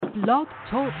Blog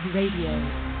Talk Radio.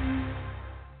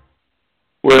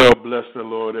 Well, bless the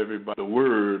Lord, everybody. The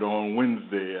word on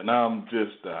Wednesday, and I'm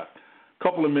just a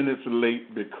couple of minutes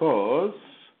late because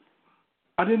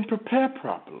I didn't prepare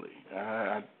properly.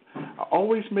 I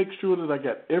always make sure that I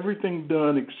got everything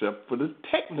done except for the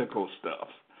technical stuff,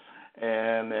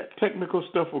 and that technical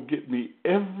stuff will get me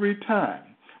every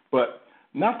time. But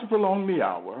not to prolong the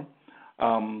hour,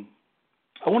 I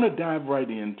want to dive right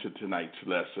into tonight's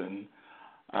lesson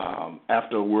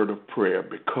after a word of prayer,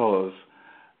 because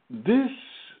this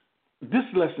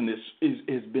lesson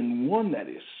has been one that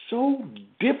is so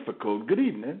difficult. Good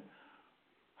evening.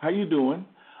 How you doing?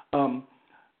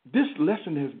 This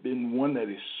lesson has been one that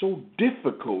is so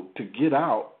difficult to get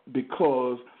out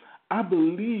because I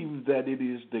believe that it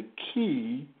is the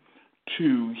key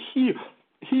to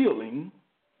healing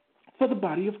for the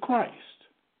body of Christ.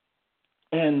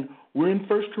 And we're in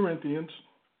 1 Corinthians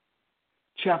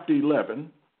chapter 11,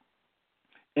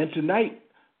 and tonight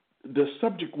the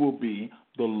subject will be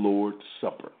the Lord's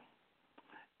Supper.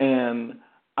 And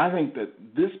I think that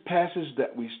this passage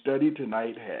that we study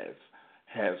tonight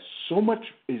has so much,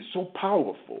 is so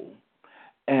powerful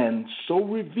and so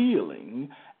revealing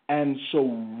and so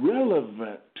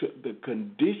relevant to the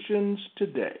conditions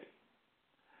today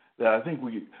that I think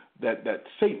that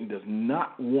Satan does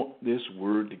not want this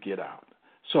word to get out.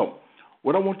 So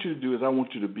what I want you to do is I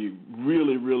want you to be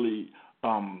really, really,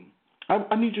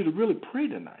 I need you to really pray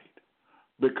tonight,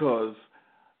 because,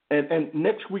 and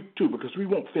next week too, because we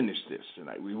won't finish this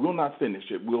tonight. We will not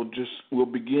finish it. We'll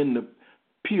begin to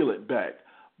peel it back.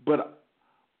 But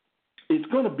it's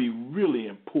going to be really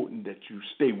important that you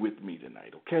stay with me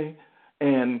tonight, okay?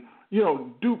 And,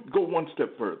 do go one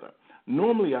step further.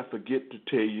 Normally I forget to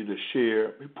tell you to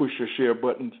share, push your share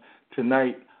buttons.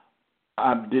 Tonight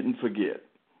I didn't forget.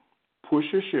 Push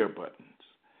your share buttons.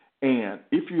 And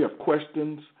if you have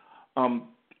questions,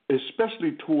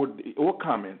 especially or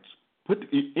comments, put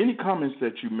any comments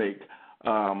that you make.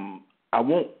 I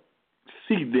won't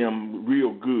see them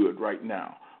real good right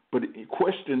now, but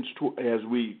questions as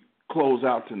we close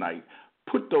out tonight,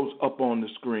 put those up on the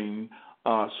screen.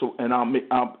 And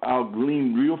I'll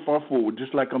lean real far forward,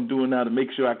 just like I'm doing now, to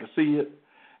make sure I can see it,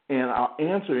 and I'll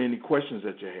answer any questions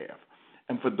that you have.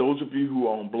 And for those of you who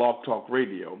are on Blog Talk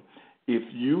Radio, if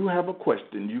you have a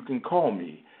question, you can call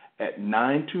me at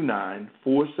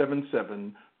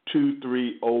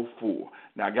 929-477-2304.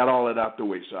 Now, I got all that out the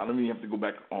way, so I don't even have to go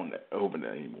back over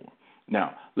that anymore.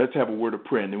 Now, let's have a word of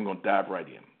prayer, and then we're going to dive right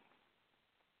in.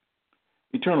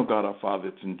 Eternal God, our Father,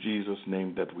 it's in Jesus'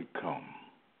 name that we come.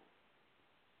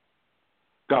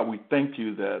 God, we thank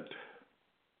you that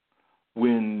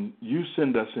when you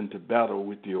send us into battle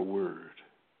with your word,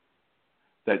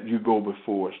 that you go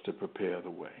before us to prepare the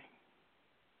way.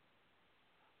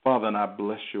 Father, and I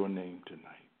bless your name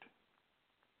tonight,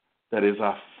 that as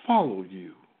I follow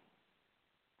you,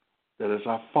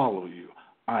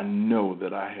 I know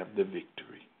that I have the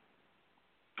victory.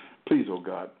 Please, oh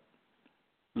God,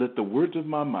 let the words of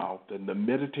my mouth and the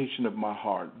meditation of my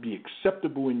heart be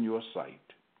acceptable in your sight.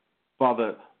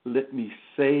 Father, let me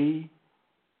say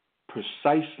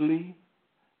precisely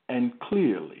and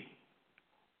clearly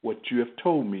what you have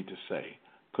told me to say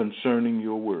concerning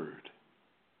your word.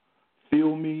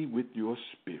 Fill me with your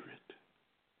spirit.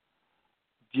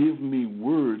 Give me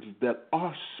words that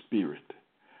are spirit,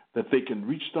 that they can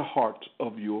reach the hearts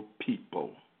of your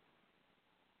people.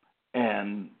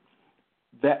 And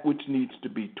that which needs to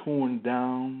be torn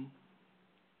down,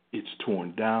 it's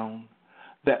torn down.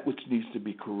 That which needs to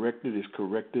be corrected is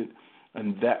corrected.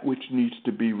 And that which needs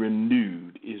to be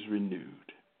renewed is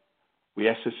renewed. We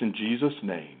ask this in Jesus'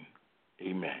 name.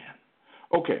 Amen.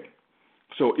 Okay,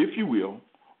 so if you will,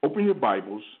 open your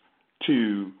Bibles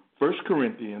to 1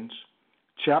 Corinthians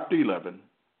chapter 11,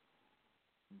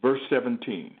 verse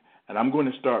 17. And I'm going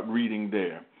to start reading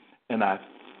there. And I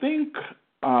think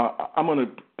I'm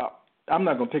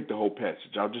not going to take the whole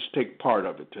passage. I'll just take part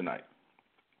of it tonight.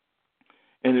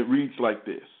 And it reads like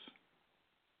this.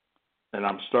 And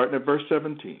I'm starting at verse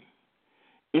 17.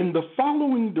 In the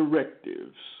following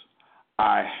directives,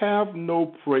 I have no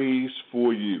praise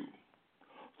for you,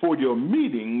 for your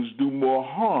meetings do more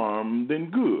harm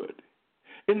than good.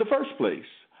 In the first place,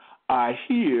 I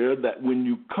hear that when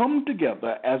you come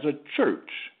together as a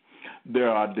church, there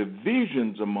are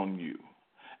divisions among you,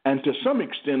 and to some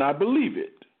extent I believe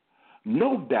it.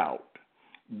 No doubt,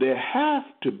 there have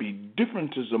to be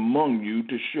differences among you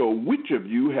to show which of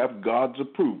you have God's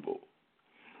approval.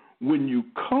 When you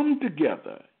come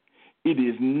together, it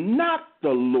is not the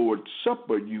Lord's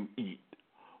Supper you eat,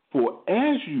 for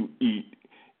as you eat,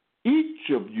 Each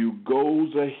of you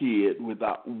goes ahead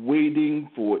without waiting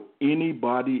for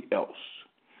anybody else.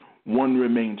 One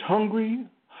remains hungry,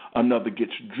 another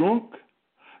gets drunk.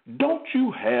 Don't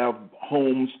you have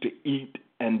homes to eat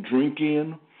and drink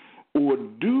in? Or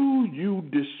do you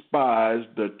despise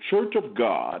the church of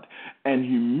God and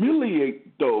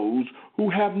humiliate those who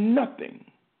have nothing?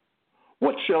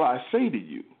 What shall I say to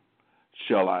you?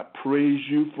 Shall I praise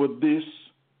you for this?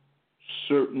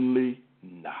 Certainly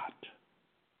not.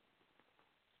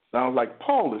 Sounds like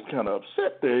Paul is kind of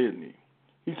upset there, isn't he?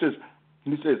 He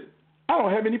says, I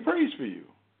don't have any praise for you.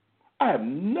 I have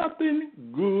nothing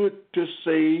good to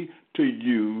say to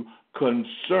you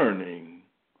concerning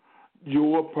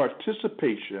your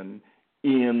participation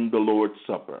in the Lord's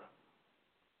Supper.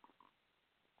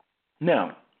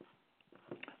 Now,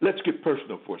 let's get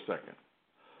personal for a second.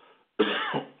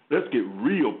 Let's get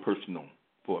real personal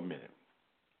for a minute.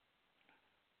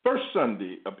 First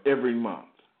Sunday of every month,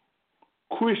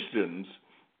 Christians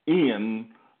in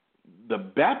the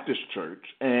Baptist church,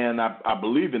 and I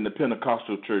believe in the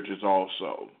Pentecostal churches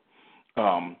also,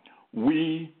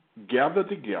 we gather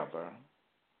together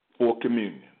for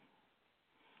communion.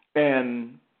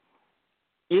 And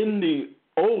in the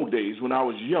old days, when I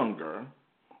was younger,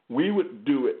 we would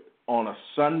do it on a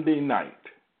Sunday night.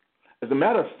 As a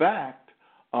matter of fact,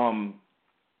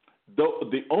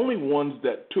 the only ones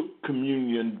that took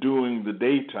communion during the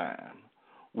daytime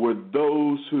were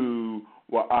those who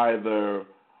were either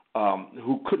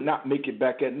who could not make it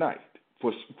back at night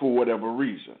for whatever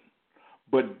reason.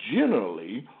 But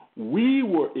generally, we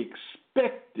were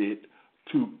expected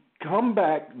to come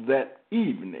back that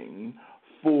evening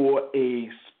for a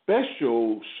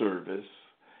special service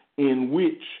in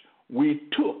which we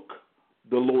took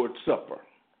the Lord's Supper.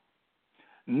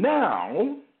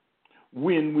 Now,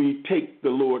 when we take the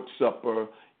Lord's Supper,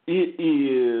 it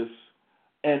is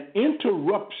an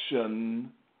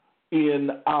interruption in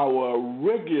our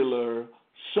regular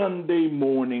Sunday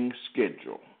morning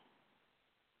schedule.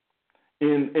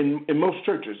 In most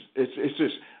churches, it's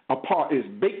just a part. It's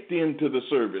baked into the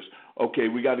service. Okay,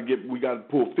 we got to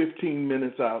pull 15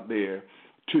 minutes out there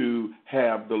to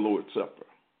have the Lord's Supper.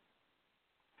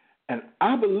 And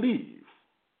I believe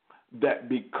that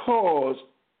because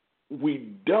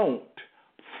we don't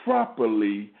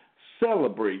properly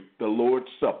celebrate the Lord's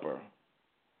Supper,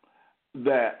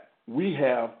 that we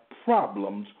have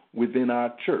problems within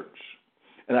our church.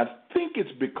 And I think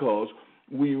it's because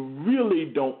we really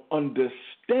don't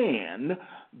understand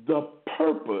the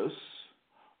purpose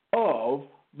of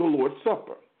the Lord's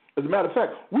Supper. As a matter of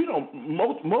fact,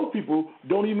 most people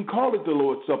don't even call it the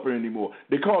Lord's Supper anymore.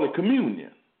 They call it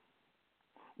communion,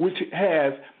 which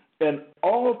has an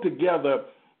altogether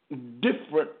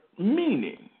different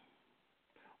meaning.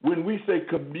 When we say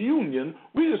communion,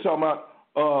 we just talking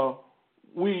about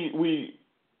we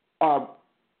are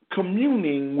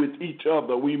communing with each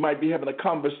other. We might be having a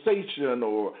conversation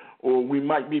or we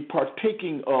might be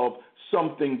partaking of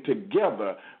something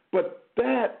together. But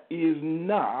that is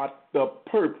not the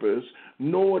purpose,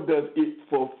 nor does it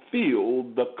fulfill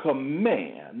the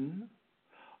command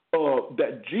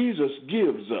that Jesus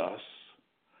gives us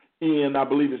in, I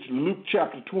believe it's Luke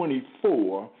chapter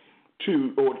 24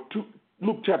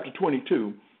 Luke chapter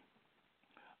 22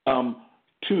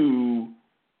 to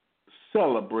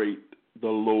celebrate the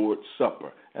Lord's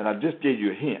Supper. And I just gave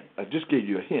you a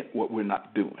hint. What we're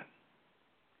not doing.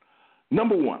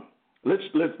 Number one, let's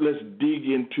dig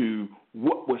into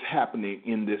what was happening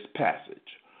in this passage.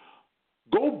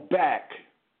 Go back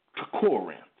to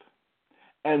Corinth,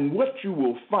 and what you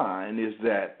will find is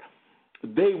that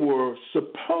they were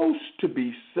supposed to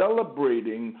be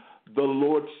celebrating the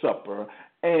Lord's Supper,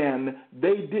 and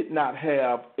they did not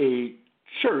have a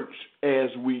church as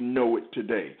we know it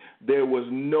today. There was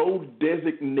no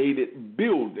designated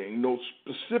building, no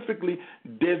specifically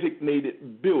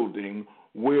designated building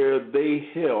where they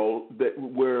held that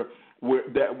where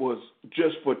that was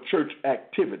just for church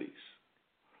activities.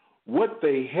 What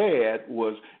they had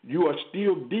was, you are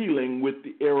still dealing with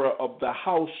the era of the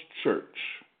house church,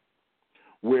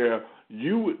 where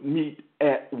you would meet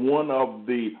at one of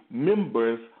the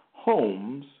members'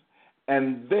 homes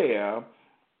and there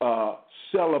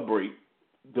celebrate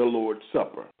the Lord's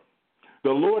Supper.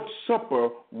 The Lord's Supper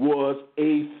was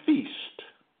a feast.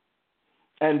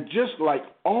 And just like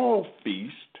all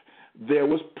feasts, there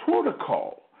was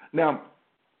protocol. Now,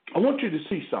 I want you to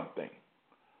see something.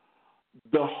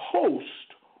 The host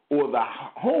or the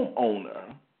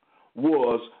homeowner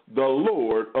was the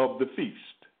Lord of the feast.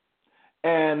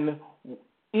 And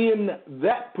in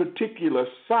that particular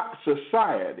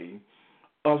society,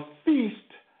 a feast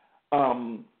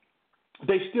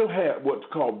they still had what's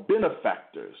called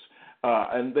benefactors,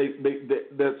 and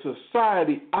that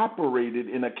society operated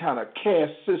in a kind of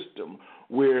caste system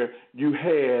where you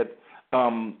had,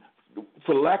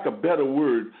 for lack of a better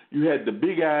word, you had the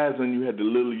big I's and you had the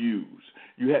little U's.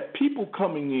 You had people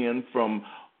coming in from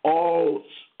all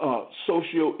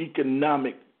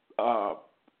socioeconomic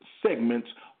segments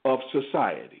of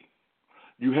society.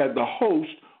 You had the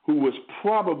host, who was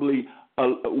probably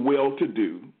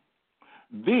well-to-do.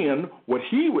 Then what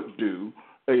he would do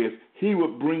is he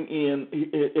would bring in,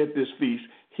 at this feast,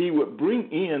 he would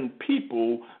bring in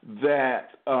people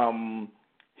that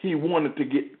he wanted to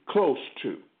get close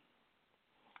to.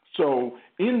 So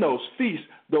in those feasts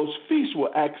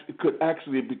could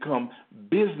actually become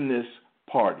business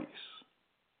parties.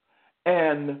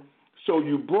 And so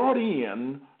you brought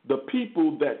in the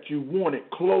people that you wanted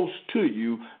close to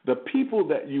you, the people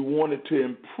that you wanted to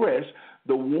impress,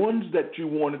 the ones that you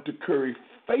wanted to curry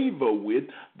favor with,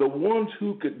 the ones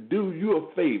who could do you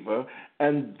a favor,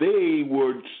 and they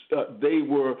were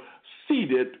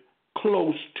seated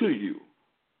close to you.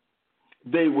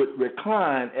 They would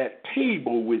recline at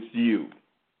table with you.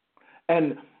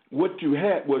 And what you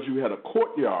had was you had a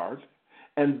courtyard,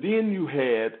 and then you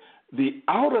had the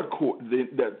outer court,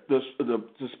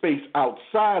 the space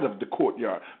outside of the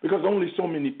courtyard, because only so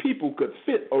many people could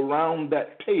fit around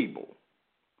that table.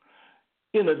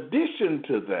 In addition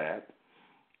to that,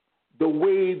 the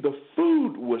way the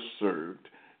food was served,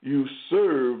 you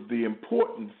served the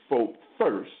important folk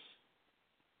first,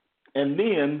 and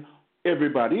then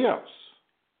everybody else.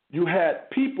 You had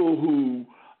people who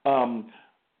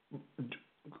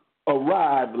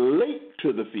arrived late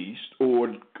to the feast,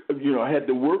 or had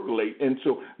to work late, and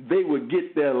so they would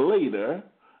get there later.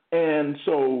 And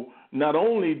so not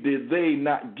only did they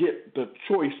not get the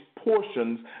choice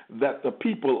portions that the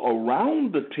people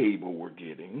around the table were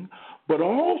getting, but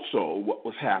also what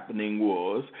was happening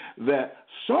was that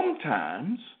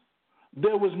sometimes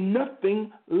there was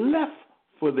nothing left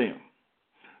for them.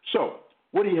 So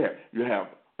what do you have? You have,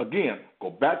 again, go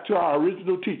back to our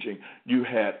original teaching, you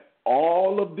had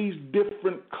all of these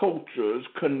different cultures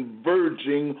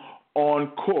converging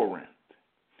on Corinth.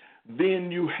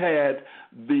 Then you had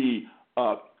the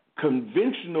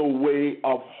conventional way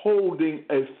of holding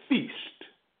a feast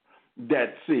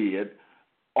that said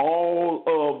all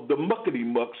of the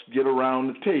muckety-mucks get around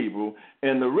the table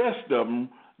and the rest of them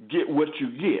get what you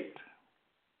get.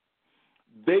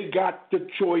 They got the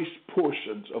choice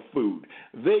portions of food.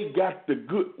 They got the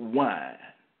good wine.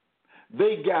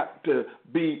 They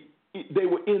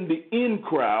were in the in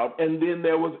crowd, and then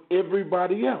there was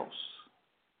everybody else.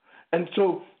 And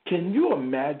so can you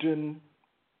imagine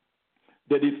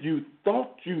that if you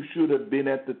thought you should have been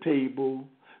at the table,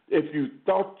 if you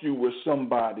thought you were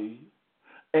somebody,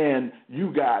 and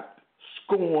you got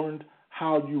scorned,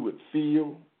 how you would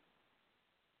feel?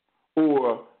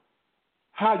 Or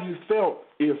how you felt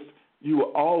if you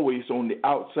were always on the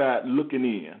outside looking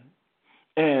in?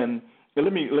 And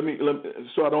let me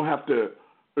so I don't have to,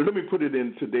 let me put it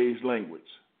in today's language.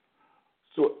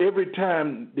 So every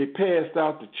time they passed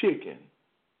out the chicken,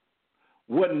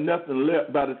 wasn't nothing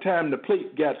left. By the time the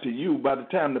plate got to you, by the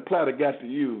time the platter got to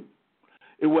you,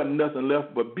 it wasn't nothing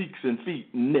left but beaks and feet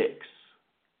and necks.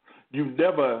 You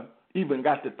never even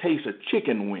got to taste a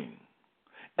chicken wing.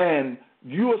 And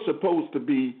you're supposed to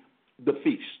be the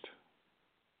feast.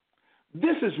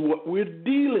 This is what we're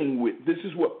dealing with. This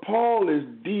is what Paul is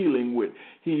dealing with.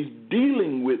 He's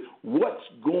dealing with what's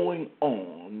going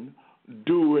on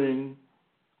during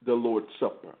the Lord's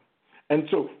Supper. And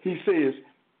so he says,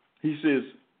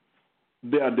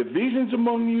 there are divisions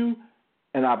among you,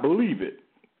 and I believe it.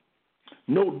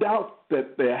 No doubt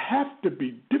that there have to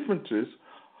be differences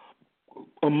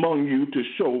among you to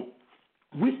show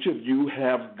which of you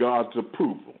have God's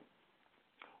approval.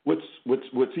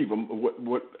 What's even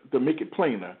what to make it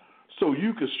plainer, so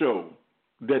you could show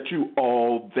that you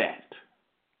all that.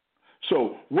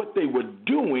 So what they were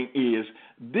doing is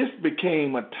this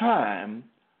became a time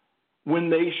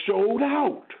when they showed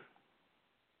out.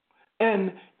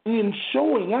 And in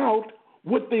showing out,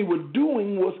 what they were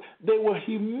doing was they were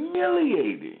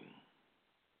humiliating.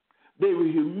 They were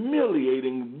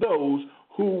humiliating those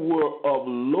who were of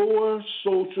lower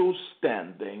social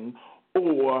standing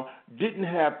or didn't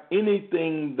have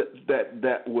anything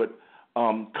that would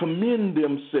commend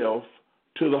themselves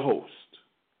to the host.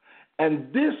 And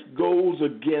this goes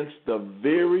against the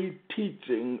very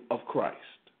teaching of Christ.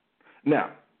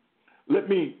 Now, let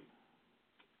me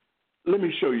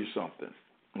show you something,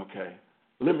 okay?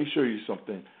 Let me show you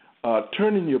something.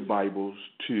 Turn in your Bibles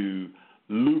to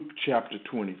Luke chapter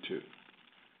 22.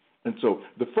 And so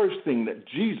the first thing that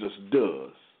Jesus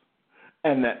does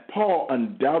and that Paul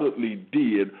undoubtedly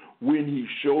did when he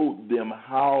showed them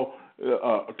how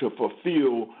to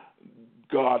fulfill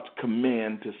God's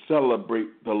command to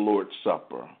celebrate the Lord's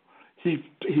Supper. He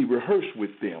rehearsed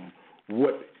with them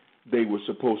what they were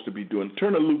supposed to be doing.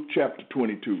 Turn to Luke chapter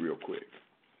 22 real quick,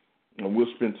 and we'll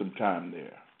spend some time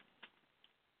there.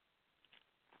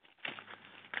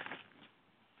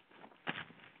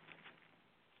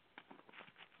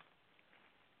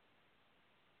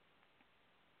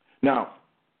 Now,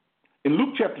 in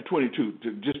Luke chapter 22,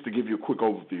 just to give you a quick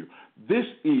overview, this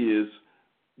is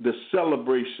the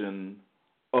celebration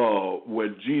where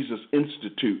Jesus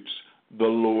institutes the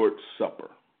Lord's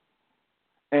Supper.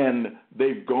 And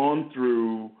they've gone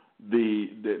through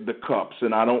the cups,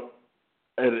 and I don't,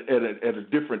 at a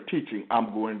different teaching,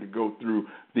 I'm going to go through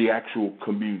the actual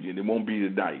communion. It won't be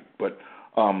tonight, but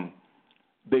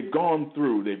they've gone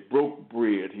through, they broke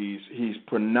bread. He's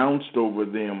pronounced over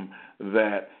them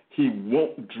that he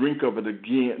won't drink of it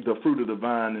again, the fruit of the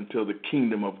vine, until the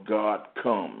kingdom of God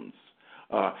comes.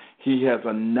 He has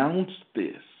announced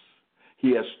this.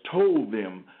 He has told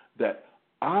them that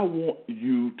I want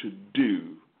you to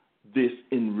do this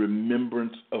in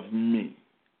remembrance of me.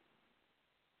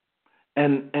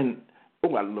 And I'd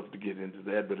love to get into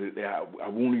that, but I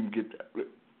won't even get that.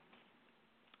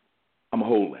 I'm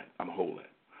going to hold that.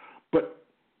 But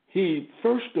he,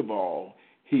 first of all,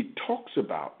 he talks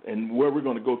about, and where we're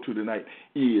going to go to tonight,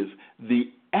 is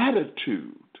the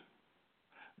attitude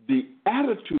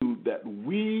that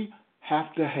we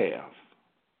have to have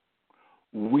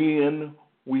when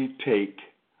we take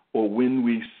or when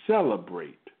we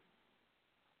celebrate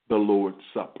the Lord's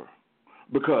Supper.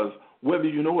 Because whether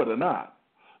you know it or not,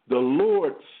 the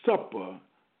Lord's Supper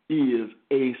is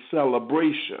a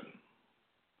celebration.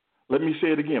 Let me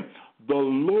say it again. The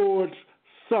Lord's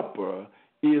Supper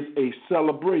is a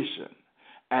celebration.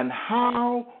 And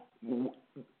how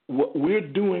what we're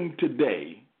doing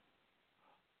today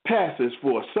passes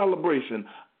for a celebration,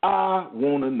 I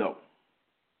want to know.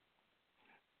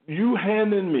 You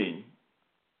handing me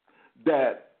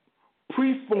that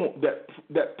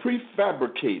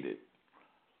prefabricated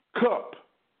cup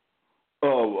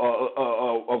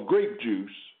of grape juice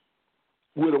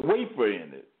with a wafer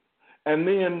in it, and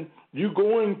then you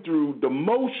going through the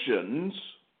motions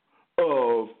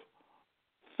of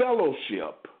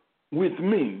fellowship with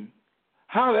me,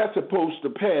 how that's supposed to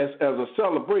pass as a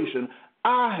celebration,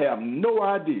 I have no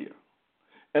idea.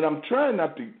 And I'm trying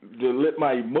not to let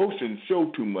my emotions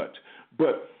show too much,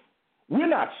 but we're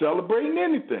not celebrating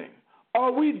anything.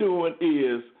 All we doing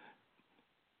is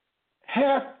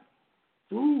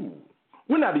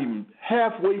we're not even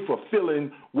halfway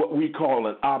fulfilling what we call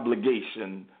an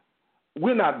obligation.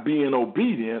 We're not being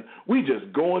obedient. We're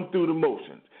just going through the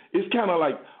motions. It's kind of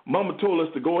like Mama told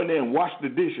us to go in there and wash the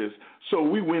dishes, so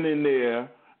we went in there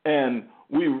and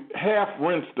we half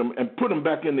rinsed them and put them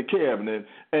back in the cabinet,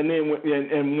 and then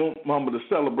want Mama to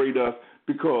celebrate us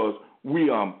because we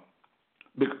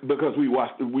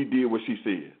did what she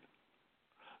said.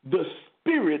 The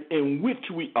spirit in which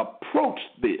we approach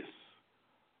this,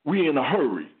 we in a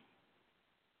hurry.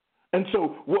 And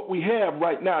so what we have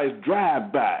right now is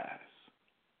drive-bys.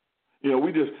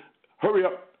 We just hurry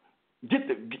up,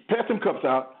 pass some cups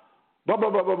out, blah, blah,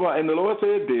 blah, blah, blah. And the Lord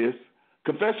said this,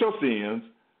 confess your sins.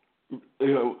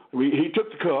 He took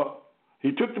the cup,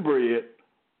 he took the bread,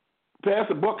 pass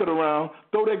the bucket around,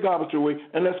 throw that garbage away,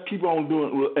 and let's keep on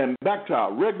doing, and back to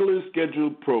our regularly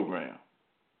scheduled program.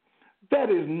 That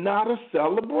is not a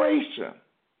celebration.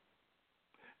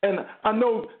 And I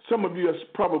know some of you are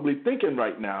probably thinking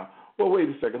right now, well, wait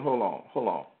a second, hold on.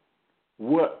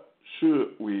 What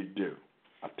should we do?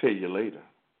 I'll tell you later.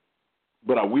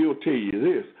 But I will tell you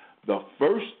this. The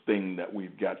first thing that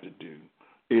we've got to do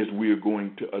is we're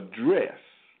going to address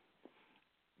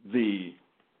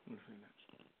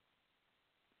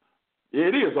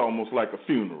it is almost like a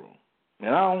funeral.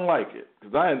 And I don't like it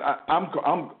because I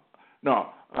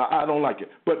don't like it.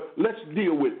 But let's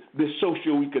deal with this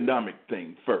socioeconomic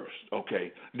thing first,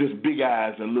 okay? This big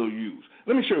eyes and little U's.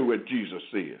 Let me show you what Jesus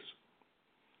says.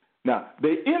 Now,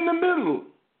 they're in the middle.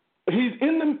 He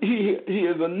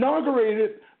has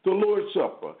inaugurated the Lord's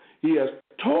Supper. He has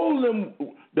told them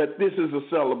that this is a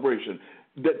celebration,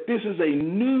 that this is a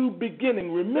new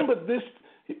beginning. Remember, this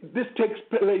takes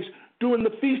place during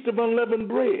the Feast of Unleavened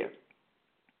Bread.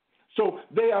 So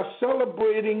they are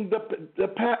celebrating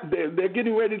they're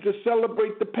getting ready to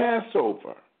celebrate the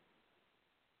Passover.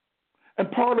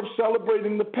 And part of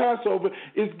celebrating the Passover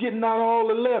is getting out all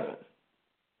 11,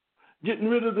 getting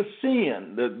rid of the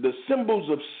sin, the symbols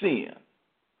of sin.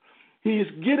 He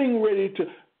is getting ready to,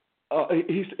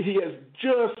 he has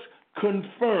just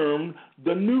confirmed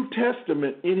the New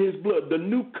Testament in his blood, the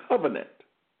new covenant.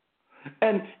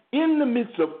 And in the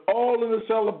midst of all of the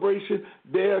celebration,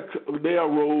 there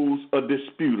arose a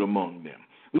dispute among them.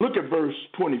 Look at verse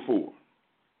 24.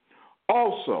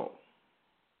 Also,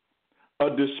 a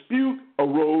dispute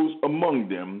arose among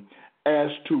them as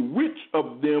to which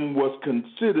of them was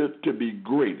considered to be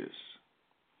greatest.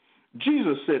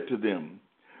 Jesus said to them,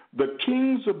 "The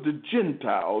kings of the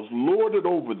Gentiles lord it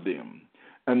over them,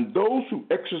 and those who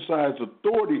exercise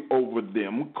authority over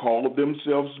them call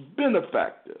themselves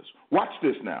benefactors." Watch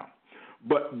this now.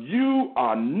 "But you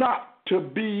are not to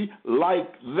be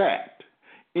like that.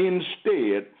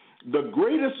 Instead, the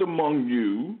greatest among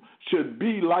you should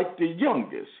be like the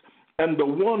youngest, and the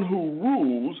one who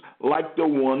rules like the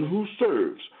one who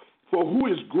serves. For who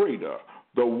is greater,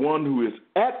 the one who is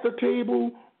at the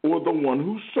table or the one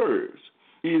who serves?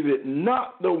 Is it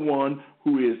not the one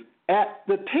who is at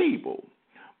the table?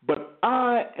 But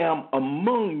I am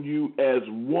among you as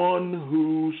one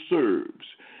who serves.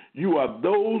 You are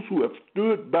those who have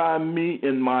stood by me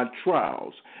in my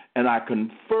trials, and I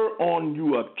confer on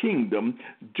you a kingdom,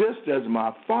 just as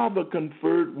my Father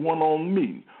conferred one on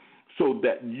me, so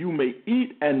that you may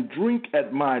eat and drink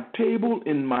at my table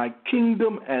in my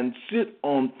kingdom and sit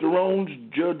on thrones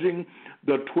judging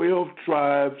the 12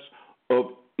 tribes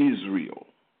of Israel."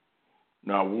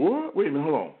 Now, what? Wait a minute,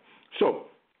 hold on. So,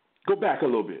 go back a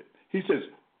little bit. He says,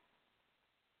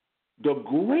 "The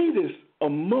greatest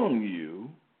among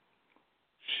you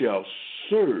shall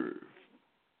serve.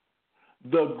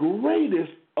 The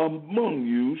greatest among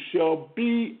you shall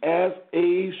be as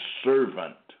a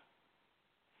servant."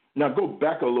 Now go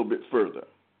back a little bit further.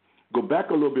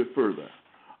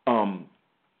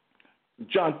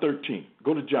 John 13.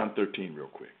 Go to John 13 real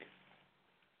quick.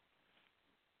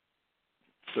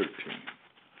 13.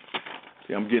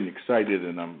 See, I'm getting excited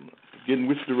and I'm getting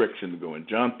which direction to go in.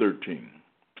 John 13.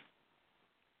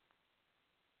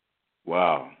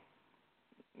 Wow.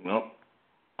 Well,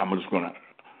 I'm just going to.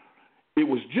 It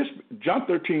was just John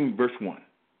 13, verse 1.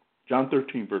 John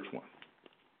 13, verse 1.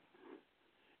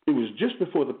 It was just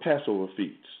before the Passover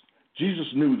feast.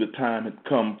 Jesus knew the time had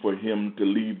come for him to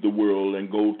leave the world and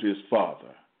go to his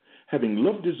Father. Having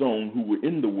loved his own who were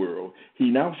in the world, he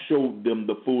now showed them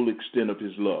the full extent of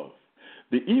his love.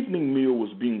 The evening meal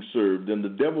was being served, and the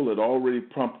devil had already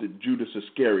prompted Judas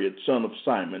Iscariot, son of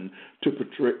Simon, to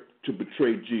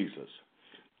betray Jesus.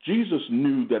 Jesus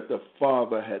knew that the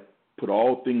Father had put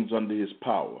all things under his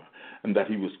power, and that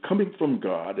he was coming from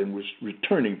God and was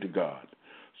returning to God.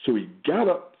 So he got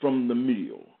up from the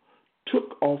meal,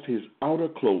 took off his outer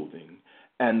clothing,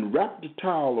 and wrapped a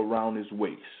towel around his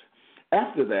waist.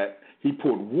 After that, he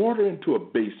poured water into a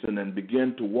basin and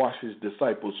began to wash his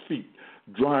disciples' feet,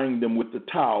 drying them with the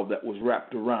towel that was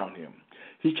wrapped around him.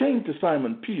 He came to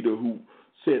Simon Peter, who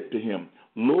said to him,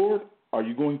 "Lord, are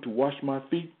you going to wash my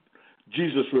feet?"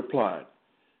 Jesus replied,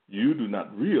 "You do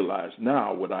not realize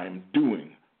now what I am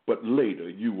doing, but later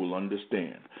you will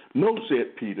understand." "No,"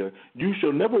 said Peter, "you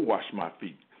shall never wash my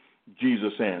feet."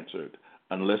 Jesus answered,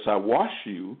 "Unless I wash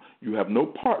you, you have no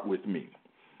part with me."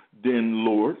 "Then,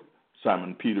 Lord,"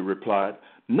 Simon Peter replied,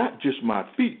 "not just my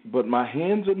feet, but my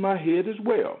hands and my head as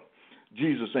well."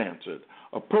 Jesus answered,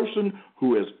 "A person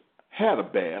who has had a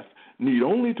bath need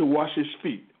only to wash his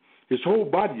feet. His whole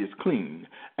body is clean,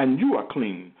 and you are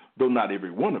clean, though not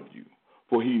every one of you."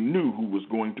 For he knew who was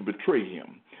going to betray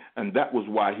him, and that was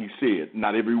why he said,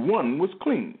 "Not every one was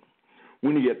clean."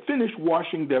 When he had finished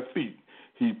washing their feet,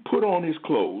 he put on his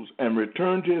clothes and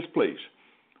returned to his place.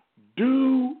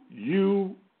 "Do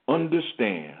you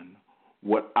understand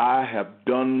what I have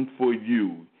done for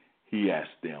you?" he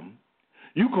asked them.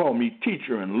 "You call me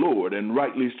teacher and Lord, and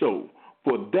rightly so,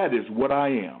 for that is what I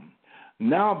am.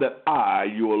 Now that I,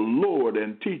 your Lord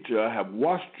and teacher, have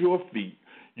washed your feet,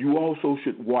 you also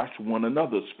should wash one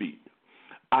another's feet.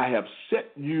 I have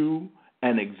set you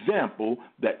an example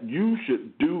that you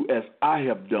should do as I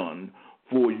have done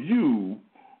for you.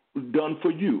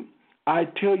 I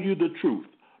tell you the truth.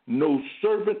 No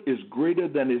servant is greater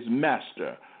than his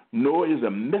master, nor is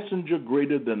a messenger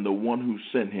greater than the one who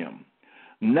sent him.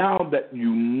 Now that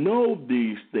you know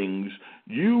these things,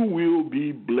 you will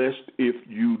be blessed if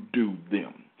you do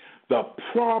them." The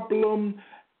problem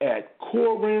at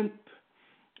Corinth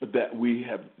that we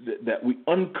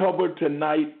uncovered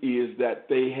tonight is that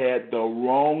they had the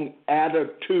wrong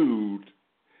attitude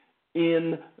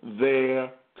in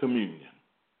their communion.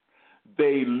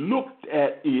 They looked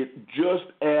at it just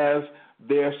as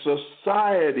their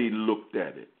society looked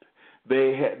at it.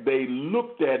 They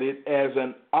looked at it as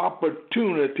an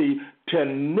opportunity to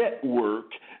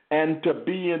network and to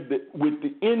be with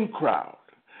the in crowd.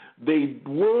 they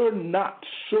were not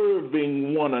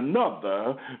serving one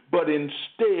another, but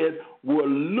instead were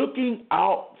looking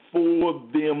out for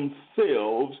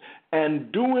themselves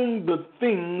and doing the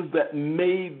things that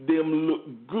made them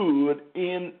look good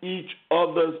in each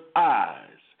other's eyes.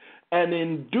 And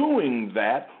in doing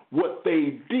that, what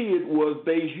they did was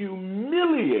they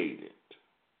humiliated.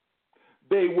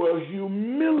 They were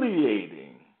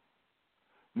humiliating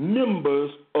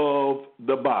members of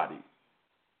the body.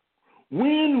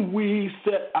 When we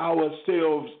set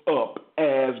ourselves up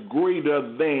as greater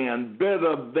than,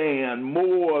 better than,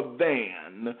 more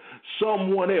than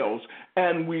someone else,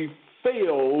 and we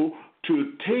fail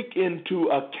to take into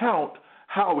account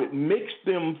how it makes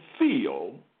them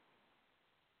feel,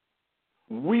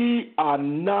 we are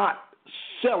not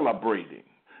celebrating.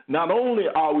 Not only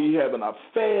are we having a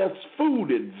fast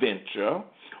food adventure,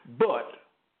 but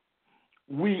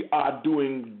we are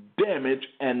doing damage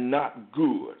and not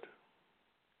good.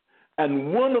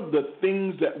 And one of the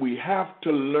things that we have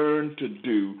to learn to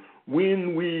do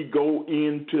when we go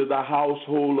into the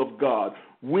household of God,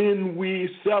 when we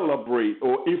celebrate,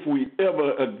 or if we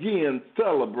ever again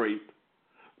celebrate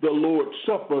the Lord's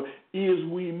Supper, is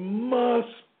we must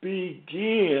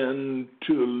begin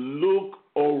to look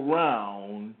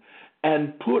around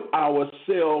and put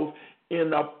ourselves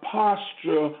in a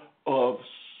posture of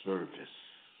service.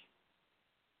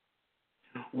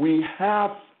 We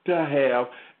have to have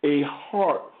a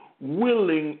heart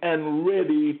willing and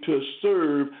ready to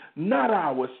serve, not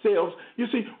ourselves. You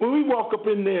see, when we walk up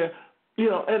in there,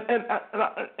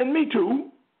 and me too.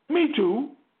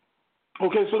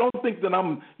 Okay, so don't think that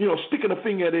I'm, sticking a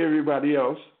finger at everybody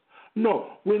else.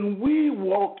 No, when we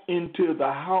walk into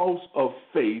the house of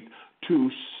faith to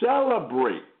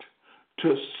celebrate,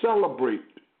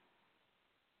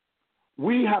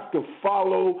 we have to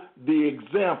follow the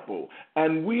example,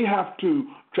 and we have to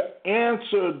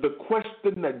answer the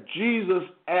question that Jesus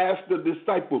asked the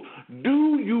disciples.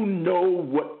 Do you know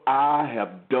what I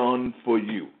have done for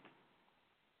you?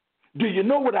 Do you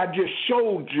know what I just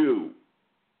showed you?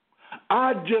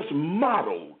 I just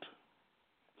modeled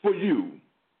for you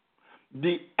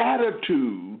the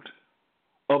attitude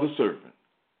of a servant.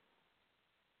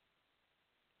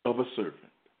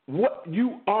 What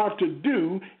you are to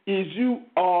do is you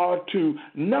are to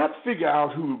not figure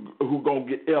out who going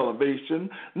to get elevation,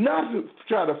 not to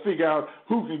try to figure out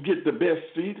who can get the best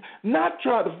seat, not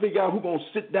try to figure out who going to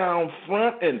sit down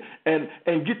front and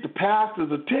get the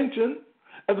pastor's attention.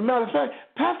 As a matter of fact,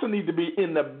 pastor needs to be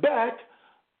in the back,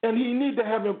 and he needs to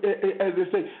have him, as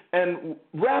they say, and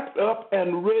wrapped up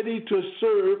and ready to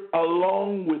serve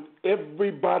along with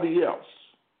everybody else.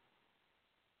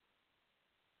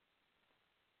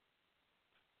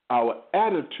 Our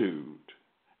attitude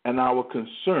and our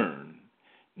concern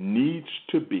needs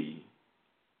to be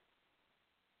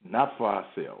not for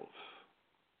ourselves,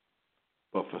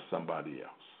 but for somebody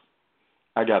else.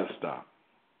 I got to stop.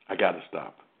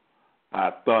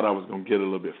 I thought I was going to get a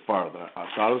little bit farther. I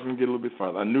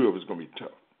knew it was going to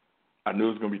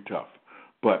be tough.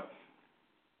 But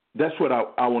that's what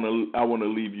I want to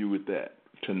leave you with that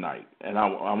tonight. And I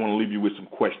want to leave you with some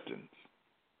questions.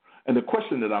 And the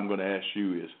question that I'm going to ask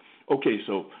you is, okay,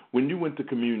 so when you went to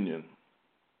communion,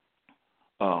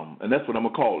 and that's what I'm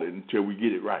going to call it until we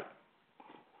get it right.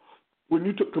 When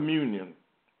you took communion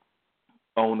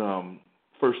on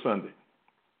first Sunday,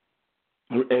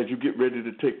 as you get ready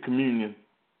to take communion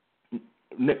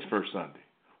next first Sunday,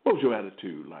 what was your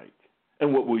attitude like?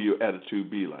 And what will your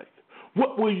attitude be like?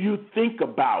 What will you think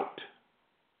about?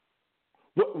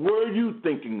 What were you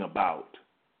thinking about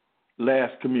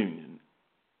last communion?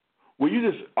 Were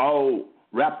you just all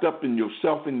wrapped up in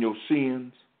yourself and your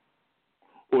sins?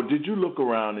 Or did you look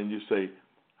around and you say,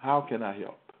 how can I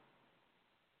help?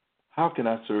 How can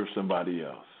I serve somebody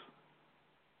else?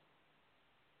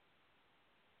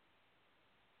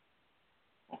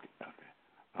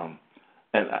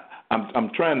 And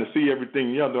I'm trying to see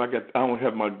everything. I don't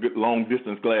have my good long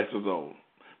distance glasses on.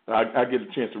 I get a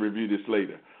chance to review this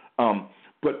later.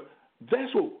 But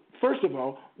that's what. First of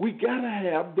all, we gotta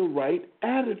have the right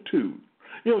attitude.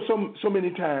 So many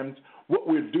times what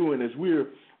we're doing is we're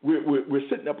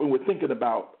sitting up and we're thinking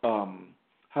about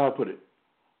how I put it.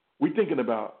 We're thinking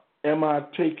about am I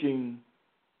drinking,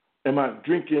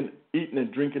 eating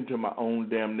and drinking to my own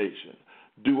damnation?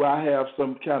 Do I have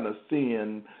some kind of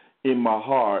sin in my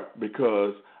heart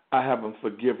because I haven't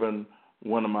forgiven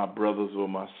one of my brothers or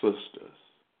my sisters?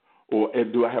 Or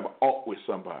do I have an ought with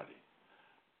somebody?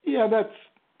 Yeah,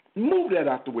 move that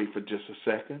out the way for just a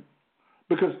second,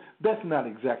 because that's not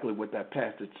exactly what that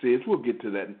passage says. We'll get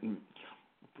to that.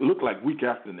 Look like week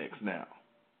after next now.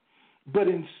 But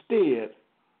instead,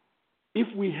 if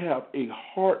we have a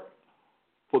heart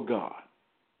for God,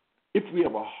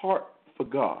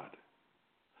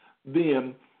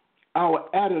 then our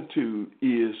attitude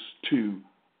is to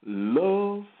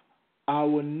love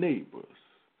our neighbors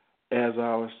as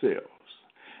ourselves.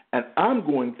 And I'm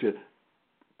going to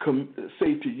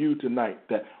say to you tonight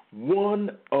that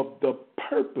one of the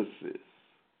purposes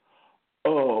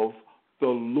of the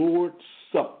Lord's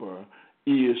Supper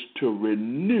is to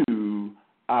renew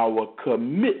our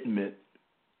commitment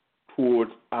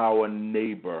towards our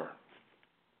neighbor,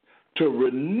 to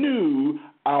renew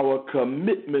our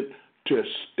commitment to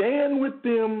stand with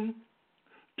them,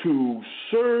 to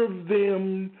serve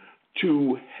them,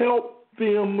 to help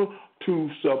them, to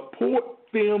support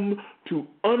them, to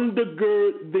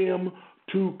undergird them,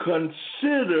 to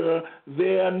consider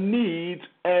their needs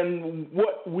and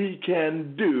what we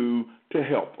can do to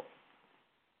help them.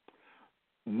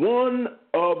 One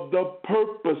of the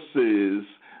purposes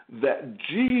that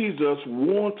Jesus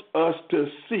wants us to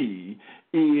see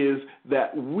is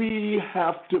that we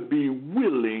have to be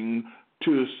willing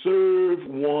to serve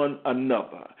one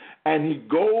another. And he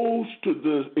goes to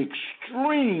the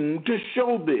extreme to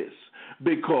show this,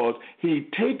 because he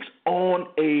takes on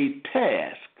a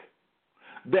task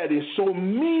that is so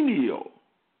menial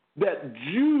that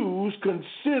Jews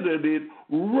considered it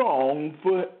wrong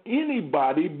for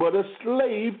anybody but a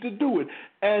slave to do it.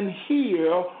 And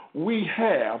here we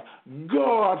have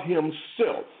God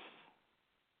himself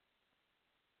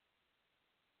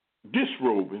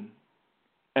disrobing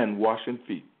and washing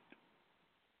feet.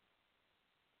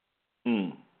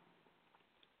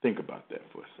 Think about that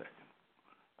for a second.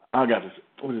 I got to,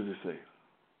 what does it say?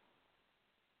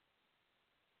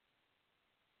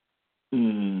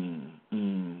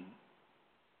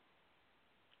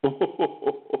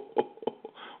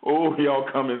 Oh, y'all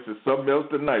coming to something else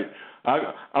tonight. I'm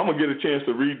going to get a chance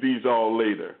to read these all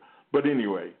later. But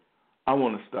anyway, I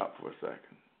want to stop for a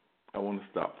second.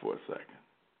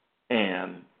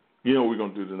 And you know what we're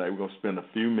going to do tonight? We're going to spend a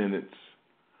few minutes.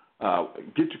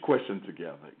 Get your questions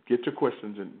together.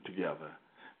 Together.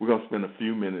 We're going to spend a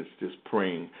few minutes just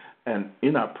praying. And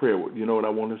in our prayer, you know what I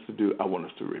want us to do? I want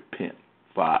us to repent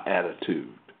for our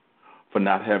attitude, for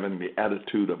not having the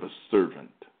attitude of a servant.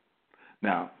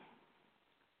 Now,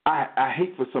 I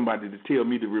hate for somebody to tell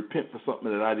me to repent for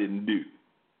something that I didn't do,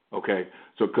 okay?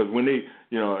 So because when they,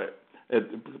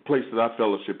 at the place that I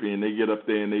fellowship in, they get up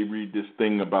there and they read this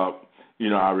thing about,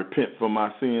 I repent for my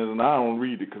sins, and I don't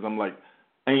read it because I'm like,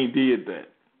 I ain't did that.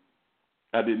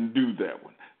 I didn't do that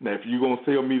one. Now, if you're going to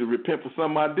tell me to repent for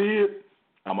something I did,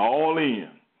 I'm all in.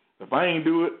 If I ain't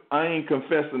do it, I ain't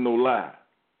confessing no lie.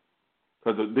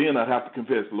 Because then I'd have to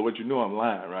confess, Lord, you know I'm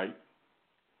lying, right?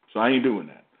 So I ain't doing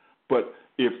that. But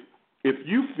if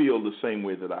you feel the same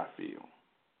way that I feel,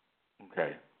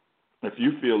 okay, if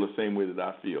you feel the same way that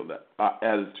I feel, that our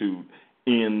attitude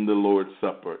in the Lord's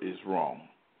Supper is wrong,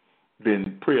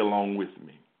 then pray along with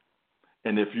me.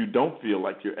 And if you don't feel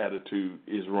like your attitude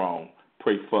is wrong,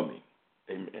 pray for me.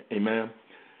 Amen.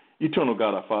 Eternal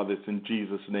God, our Father, it's in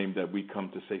Jesus' name that we come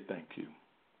to say thank you.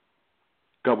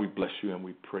 God, we bless you and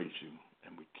we praise you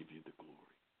and we give you the glory.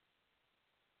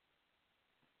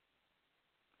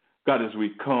 God, as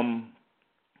we come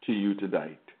to you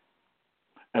tonight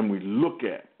and we look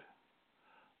at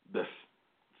the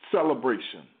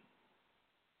celebration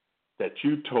that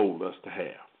you told us to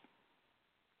have,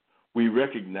 we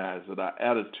recognize that our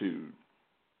attitude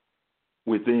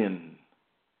within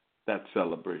that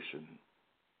celebration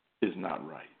is not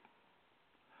right.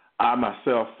 I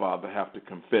myself, Father, have to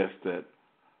confess that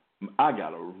I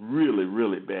got a really,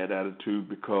 really bad attitude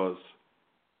because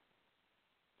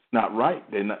it's not right.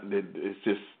 It's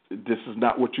just, this is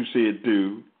not what you said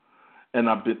do. And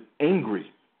I've been angry.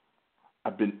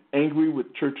 I've been angry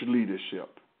with church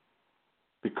leadership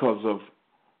because of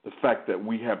the fact that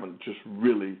we haven't just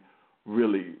really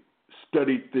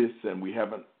studied this and we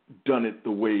haven't done it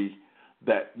the way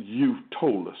that you've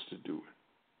told us to do it.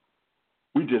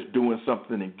 We're just doing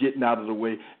something and getting out of the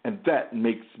way, and that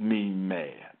makes me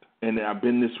mad. And I've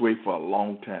been this way for a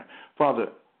long time. Father,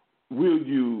 will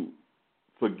you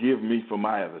forgive me for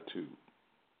my attitude?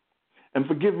 And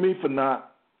forgive me for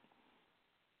not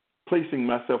placing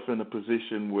myself in a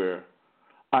position where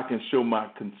I can show my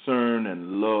concern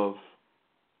and love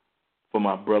for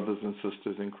my brothers and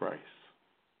sisters in Christ.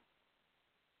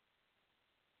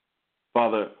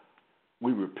 Father,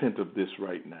 we repent of this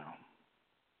right now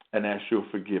and ask your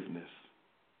forgiveness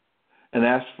and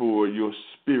ask for your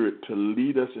Spirit to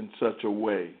lead us in such a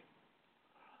way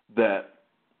that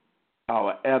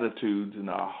our attitudes and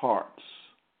our hearts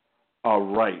are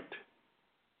right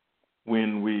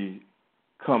when we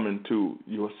come into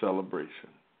your celebration.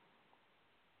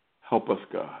 Help us,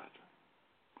 God.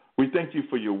 We thank you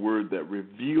for your word that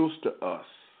reveals to us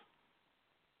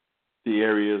the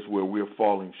areas where we're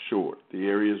falling short, the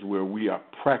areas where we are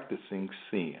practicing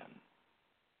sin.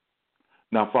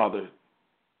 Now, Father,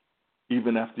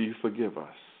 even after you forgive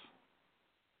us,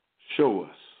 show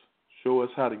us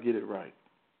how to get it right.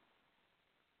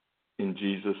 In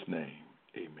Jesus' name,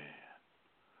 amen.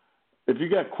 If you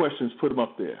got questions, put them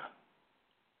up there.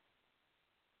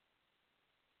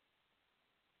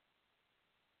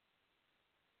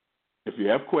 If you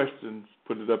have questions,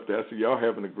 put it up there. So y'all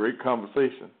having a great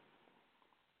conversation.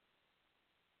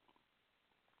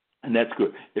 And that's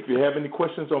good. If you have any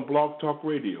questions on Blog Talk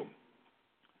Radio,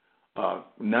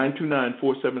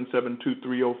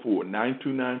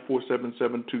 929-477-2304,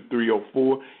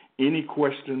 929-477-2304. Any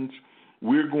questions,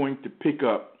 we're going to pick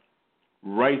up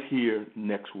right here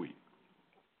next week.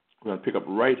 We're going to pick up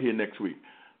right here next week.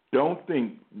 Don't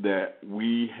think that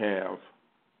we have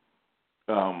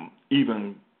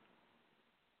even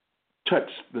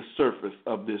touched the surface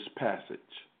of this passage.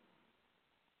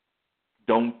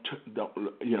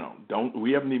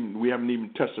 We haven't even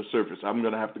touched the surface. I'm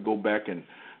going to have to go back and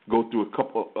go through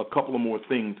a couple of more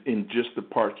things in just the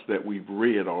parts that we've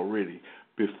read already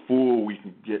before we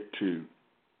can get to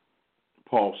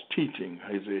Paul's teaching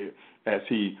as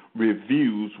he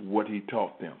reviews what he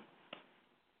taught them.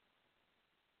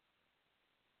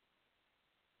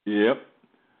 Yep.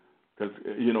 Because,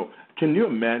 can you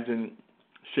imagine,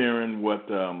 Sharon, what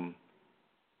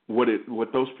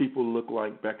those people looked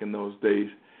like back in those days?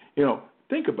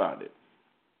 Think about it.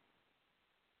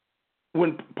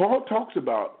 When Paul talks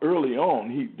about early on,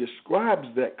 he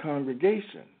describes that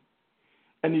congregation.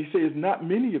 And he says, not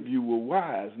many of you were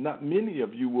wise, not many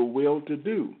of you were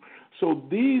well-to-do. So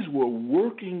these were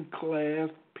working-class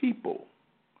people.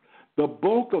 The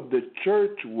bulk of the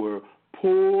church were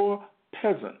poor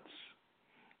peasants,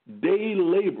 day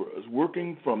laborers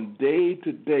working from day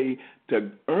to day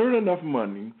to earn enough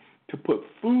money to put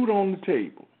food on the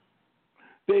table.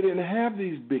 They didn't have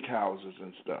these big houses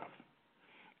and stuff.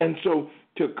 And so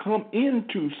to come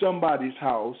into somebody's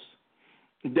house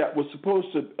that was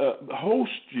supposed to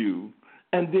host you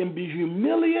and then be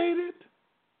humiliated,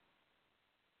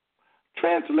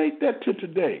 translate that to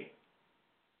today.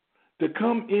 To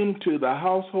come into the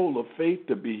household of faith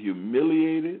to be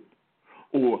humiliated,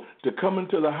 or to come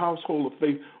into the household of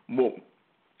faith more,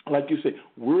 like you say,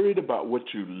 worried about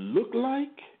what you look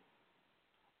like?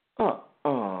 How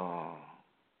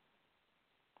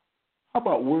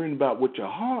about worrying about what your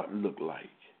heart look like?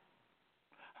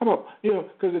 How about,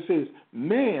 because it says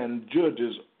man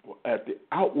judges at the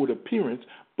outward appearance,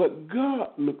 but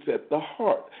God looks at the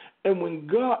heart. And when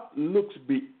God looks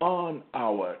beyond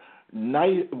our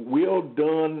nice,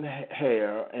 well-done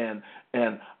hair and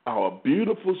our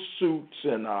beautiful suits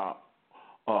and our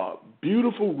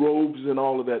beautiful robes and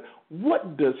all of that,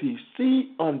 what does he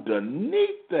see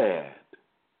underneath that?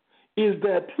 Is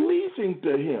that pleasing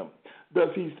to him?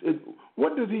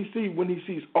 What does he see when he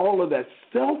sees all of that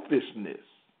selfishness?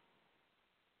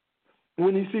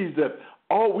 When he sees that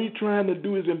all we trying to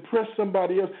do is impress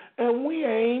somebody else and we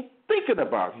ain't thinking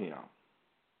about him.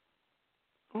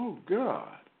 Oh, God.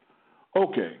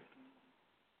 Okay.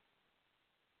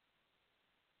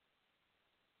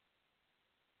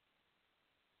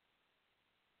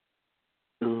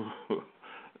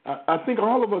 I think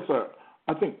all of us are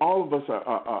upset,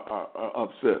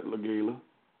 LaGayla.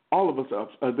 All of us are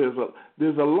upset.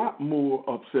 There's a lot more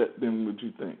upset than what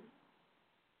you think.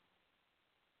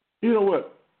 You know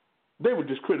what? They would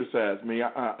just criticize me.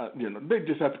 They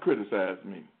just have to criticize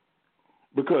me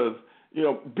because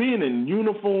being in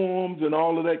uniforms and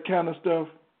all of that kind of stuff,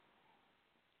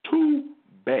 too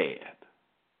bad.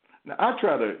 Now I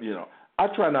try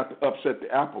not to upset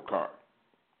the apple cart,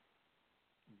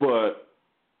 but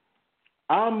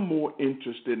I'm more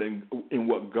interested in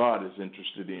what God is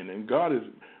interested in, and God is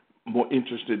more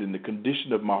interested in the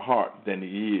condition of my heart than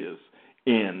he is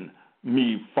in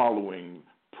me following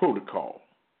protocol.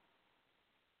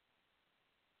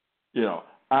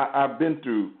 I've been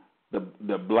through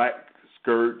the black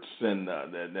skirts and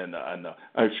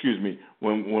excuse me,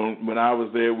 when I was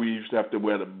there, we used to have to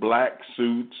wear the black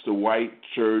suits, the white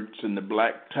shirts, and the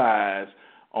black ties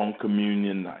on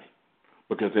communion night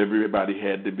because everybody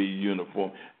had to be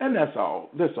uniform, and that's all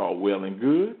well and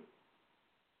good.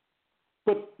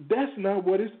 But that's not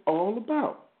what it's all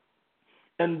about.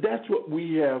 And that's what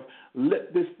we have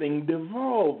let this thing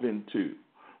devolve into.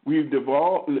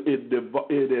 Devolved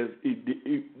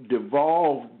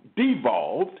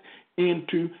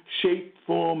into shape,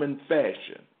 form, and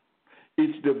fashion.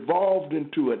 It's devolved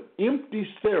into an empty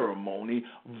ceremony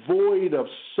void of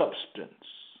substance.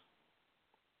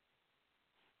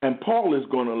 And Paul is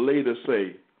going to later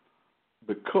say,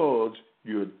 because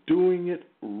you're doing it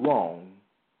wrong,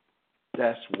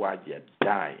 that's why you're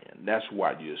dying. That's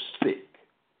why you're sick.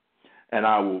 And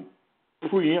I will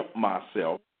preempt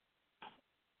myself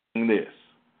in this.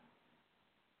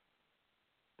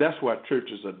 That's why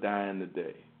churches are dying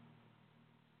today.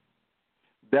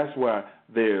 That's why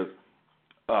there's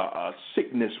a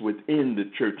sickness within the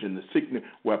church, and the sickness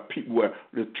where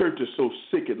the church is so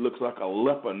sick it looks like a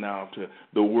leper now to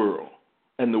the world.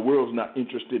 And the world's not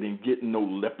interested in getting no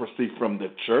leprosy from the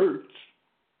church.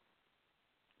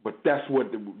 But that's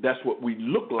what we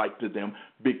look like to them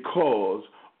because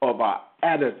of our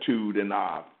attitude and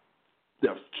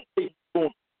the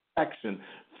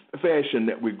fashion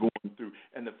that we're going through,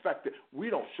 and the fact that we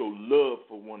don't show love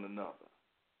for one another.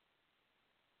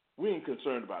 We ain't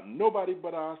concerned about nobody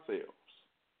but ourselves.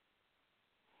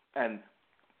 And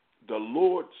the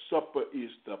Lord's Supper is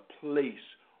the place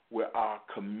where our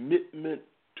commitment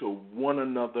to one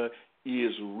another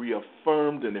is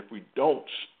reaffirmed. And if we don't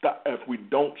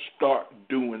start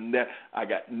doing that, I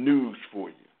got news for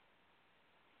you.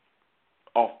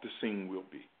 Off the scene we'll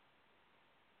be.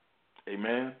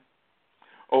 Amen.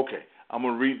 Okay, I'm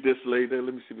going to read this later.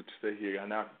 Let me see what you say here.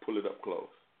 Now I can pull it up close.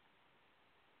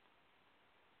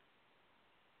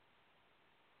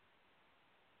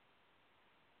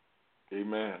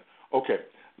 Amen. Okay,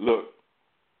 look,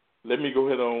 let me go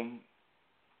ahead on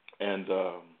and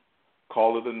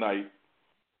call it a night.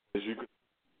 As you can,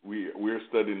 we're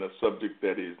studying a subject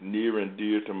that is near and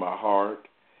dear to my heart,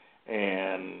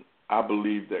 and I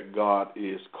believe that God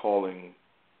is calling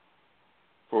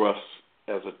for us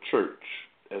as a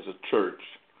church,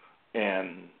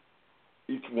 and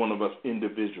each one of us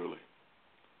individually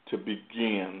to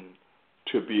begin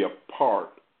to be a part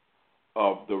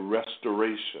of the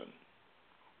restoration,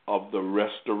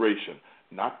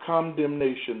 not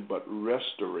condemnation, but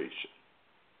restoration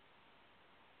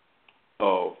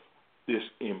of this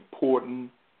important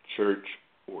church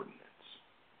ordinance.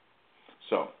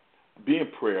 So be in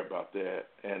prayer about that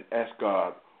and ask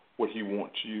God how he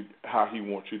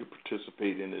wants you to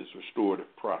participate in his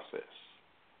restorative process.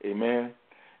 Amen.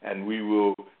 And we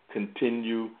will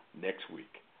continue next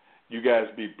week. You guys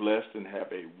be blessed and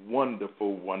have a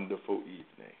wonderful, wonderful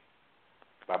evening.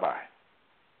 Bye-bye.